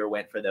end of the year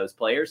went for those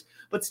players.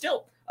 But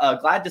still,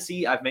 glad to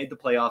see I've made the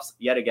playoffs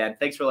yet again.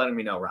 Thanks for letting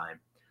me know, Ryan.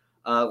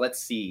 Let's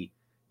see.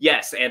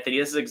 Yes, Anthony,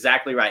 this is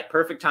exactly right.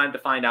 Perfect time to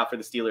find out for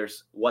the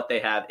Steelers what they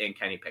have in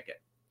Kenny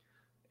Pickett.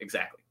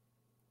 Exactly.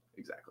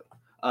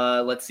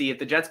 Let's see. If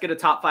the Jets get a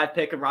top 5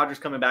 pick and Rodgers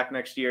coming back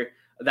next year,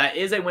 that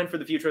is a win for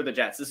the future of the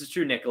Jets. This is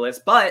true, Nicholas.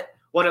 But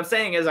what I'm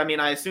saying is, I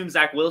assume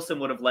Zach Wilson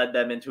would have led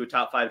them into a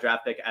top 5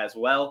 draft pick as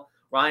well.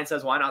 Ryan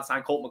says, why not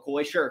sign Colt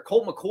McCoy? Sure.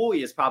 Colt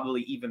McCoy is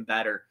probably even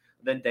better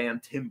than damn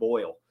Tim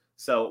Boyle.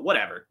 So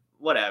whatever.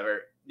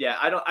 Yeah,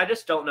 I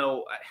just don't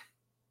know.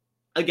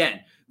 Again,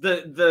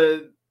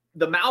 the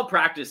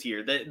malpractice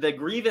here, the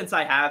grievance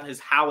I have is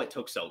how it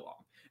took so long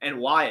and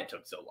why it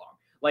took so long.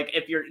 Like,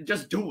 if you're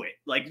just do it,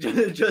 like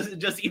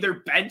just either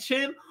bench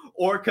him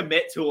or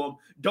commit to him.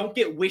 Don't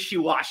get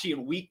wishy-washy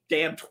in week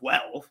damn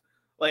 12.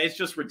 Like, it's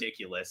just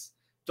ridiculous.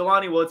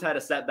 Jelani Woods had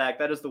a setback.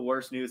 That is the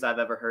worst news I've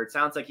ever heard.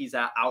 Sounds like he's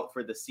out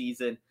for the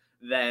season.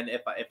 Then,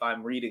 if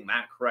I'm reading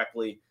that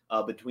correctly,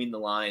 between the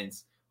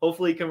lines,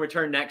 hopefully he can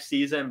return next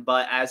season.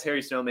 But as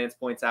Harry Snowmans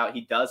points out,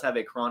 he does have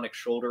a chronic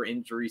shoulder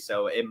injury,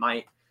 so it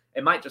might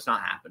it might just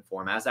not happen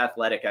for him. As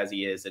athletic as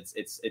he is,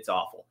 it's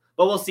awful.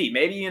 But we'll see.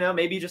 Maybe,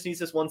 maybe he just needs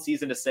this one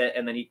season to sit,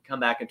 and then he can come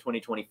back in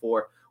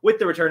 2024 with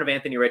the return of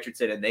Anthony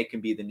Richardson, and they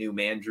can be the new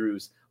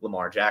Mandrews,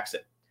 Lamar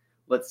Jackson.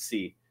 Let's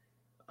see.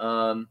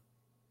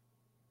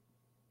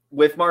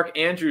 With Mark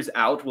Andrews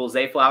out, will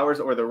Zay Flowers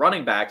or the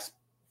running backs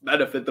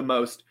benefit the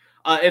most?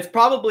 It's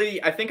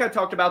probably, I think I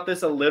talked about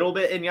this a little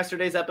bit in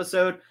yesterday's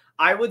episode.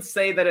 I would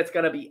say that it's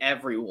going to be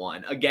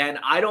everyone. Again,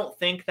 I don't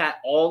think that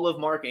all of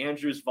Mark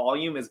Andrews'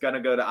 volume is going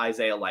to go to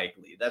Isaiah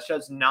Likely. That's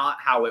just not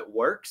how it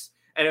works.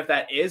 And if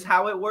that is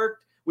how it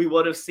worked, we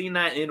would have seen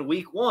that in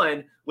week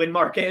 1 when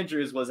Mark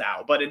Andrews was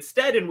out. But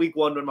instead, in week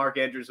 1 when Mark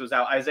Andrews was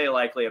out, Isaiah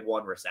Likely had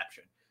 1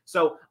 reception.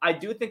 So I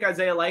do think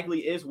Isaiah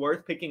Likely is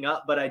worth picking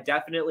up, but I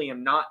definitely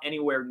am not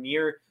anywhere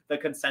near the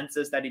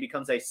consensus that he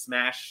becomes a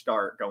smash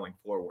start going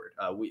forward.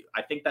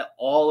 I think that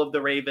all of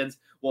the Ravens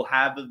will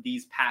have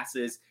these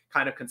passes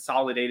kind of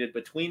consolidated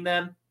between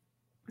them.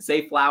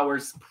 Zay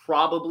Flowers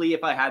probably,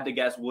 if I had to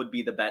guess, would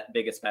be the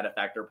biggest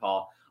benefactor,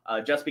 Paul,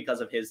 just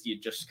because of his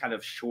just kind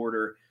of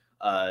shorter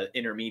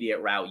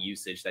intermediate route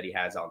usage that he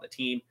has on the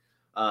team.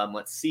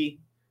 Let's see.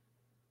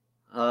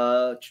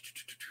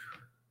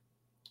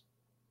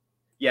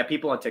 Yeah,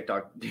 people on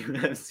TikTok do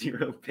have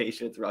zero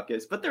patience,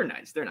 Ruckus, but they're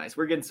nice. They're nice.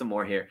 We're getting some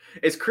more here.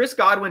 Is Chris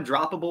Godwin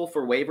droppable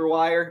for waiver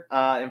wire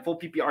in full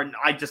PPR?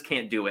 I just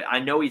can't do it. I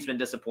know he's been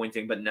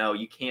disappointing, but no,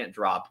 you can't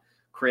drop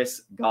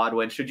Chris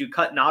Godwin. Should you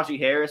cut Najee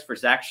Harris for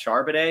Zach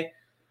Charbonnet?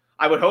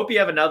 I would hope you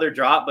have another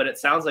drop, but it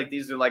sounds like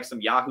these are like some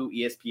Yahoo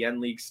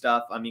ESPN League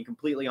stuff. I mean,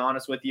 completely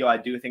honest with you, I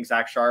do think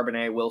Zach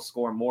Charbonnet will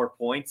score more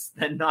points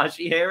than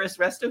Najee Harris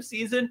rest of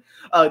season,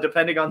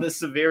 depending on the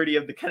severity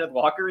of the Kenneth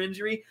Walker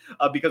injury,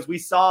 because we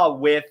saw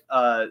with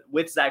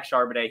Zach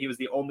Charbonnet, he was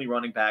the only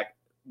running back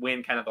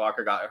when Kenneth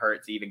Walker got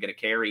hurt to even get a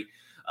carry.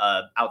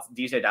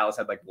 DJ Dallas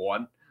had like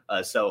 1.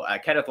 So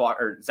Kenneth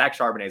Walker or Zach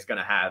Charbonnet is going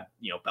to have,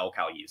 bell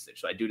cow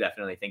usage. So I do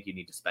definitely think you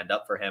need to spend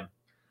up for him.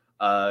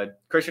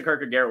 Christian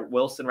Kirk or Garrett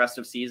Wilson rest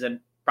of season,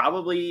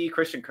 probably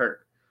Christian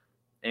Kirk.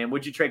 And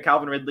would you trade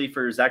Calvin Ridley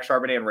for Zach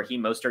Charbonnet and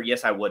Raheem Mostert?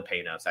 Yes, I would.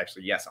 Pay notes,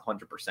 actually. Yes,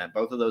 100%.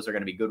 Both of those are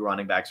going to be good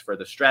running backs for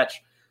the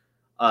stretch.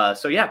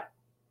 So yeah,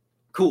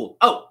 cool.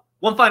 Oh,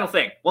 one final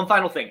thing.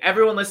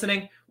 Everyone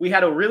listening, we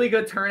had a really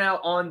good turnout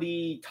on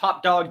the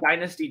Top Dog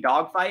Dynasty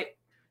Dogfight.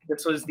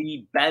 This was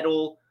the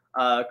Bettle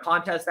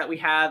contest that we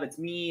have. It's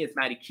me, it's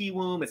Matty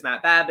Kiwoom, it's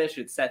Matt Babish,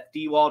 it's Seth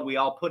Dewald. We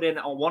all put in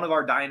on one of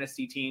our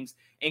dynasty teams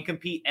and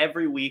compete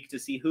every week to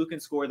see who can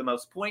score the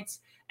most points.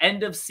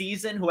 End of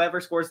season,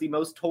 whoever scores the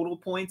most total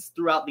points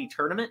throughout the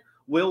tournament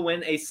will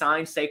win a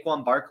signed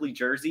Saquon Barkley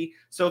jersey.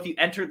 So if you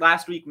entered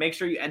last week, make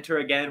sure you enter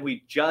again.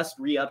 We just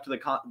re-upped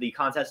the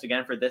contest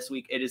again for this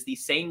week. It is the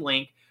same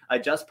link. I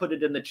just put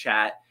it in the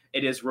chat.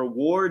 It is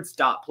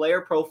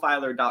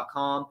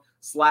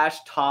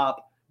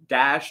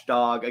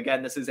rewards.playerprofiler.com/top-dog.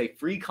 Again, this is a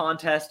free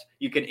contest.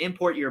 You can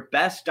import your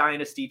best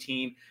dynasty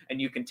team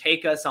and you can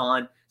take us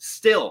on.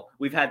 Still,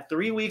 we've had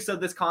 3 weeks of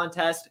this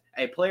contest.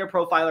 A player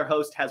profiler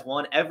host has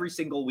won every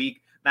single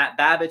week. Matt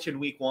Babich in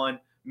week 1,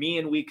 me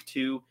in week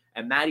 2,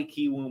 and Matty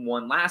Kiwoom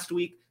won last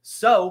week.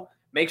 So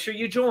make sure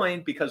you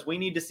join because we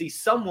need to see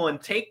someone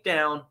take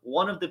down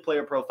one of the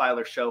player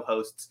profiler show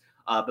hosts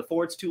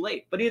before it's too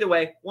late. But either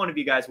way, one of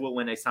you guys will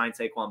win a signed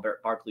Saquon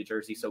Barkley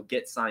jersey. So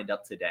get signed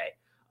up today.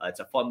 It's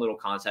a fun little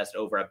contest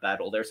over at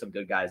Bettle. There's some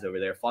good guys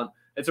over there. Fun.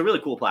 It's a really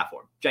cool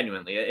platform.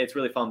 Genuinely. It's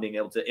really fun being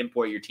able to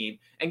import your team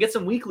and get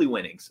some weekly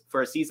winnings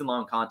for a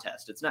season-long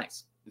contest. It's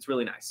nice. It's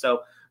really nice.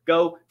 So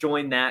go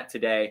join that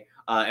today.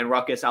 And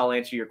Ruckus, I'll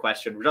answer your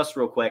question just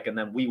real quick, and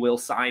then we will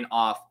sign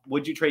off.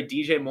 Would you trade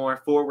DJ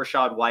Moore for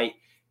Rachaad White?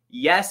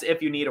 Yes,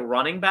 if you need a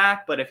running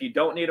back. But if you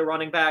don't need a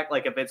running back,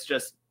 like if it's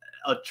just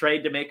a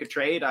trade to make a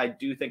trade, I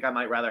do think I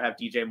might rather have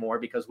DJ Moore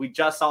because we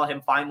just saw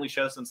him finally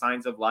show some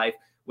signs of life.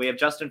 We have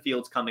Justin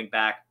Fields coming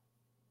back.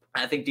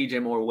 I think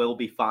DJ Moore will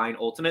be fine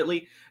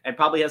ultimately and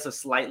probably has a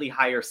slightly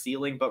higher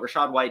ceiling, but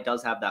Rachaad White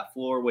does have that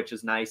floor, which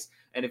is nice.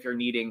 And if you're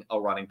needing a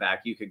running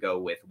back, you could go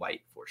with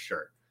White for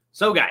sure.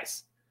 So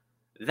guys,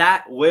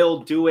 that will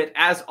do it.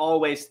 As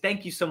always,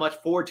 thank you so much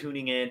for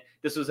tuning in.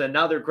 This was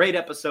another great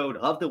episode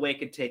of The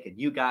Wake and Take, and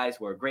you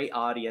guys were a great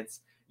audience.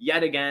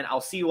 Yet again,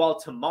 I'll see you all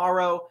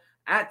tomorrow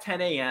at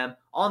 10 a.m.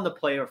 on the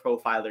Player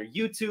Profiler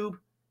YouTube,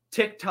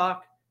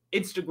 TikTok,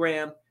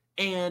 Instagram,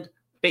 and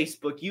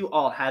Facebook. You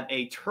all have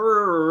a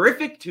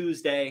terrific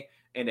Tuesday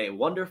and a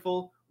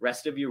wonderful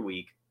rest of your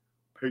week.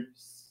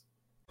 Peace.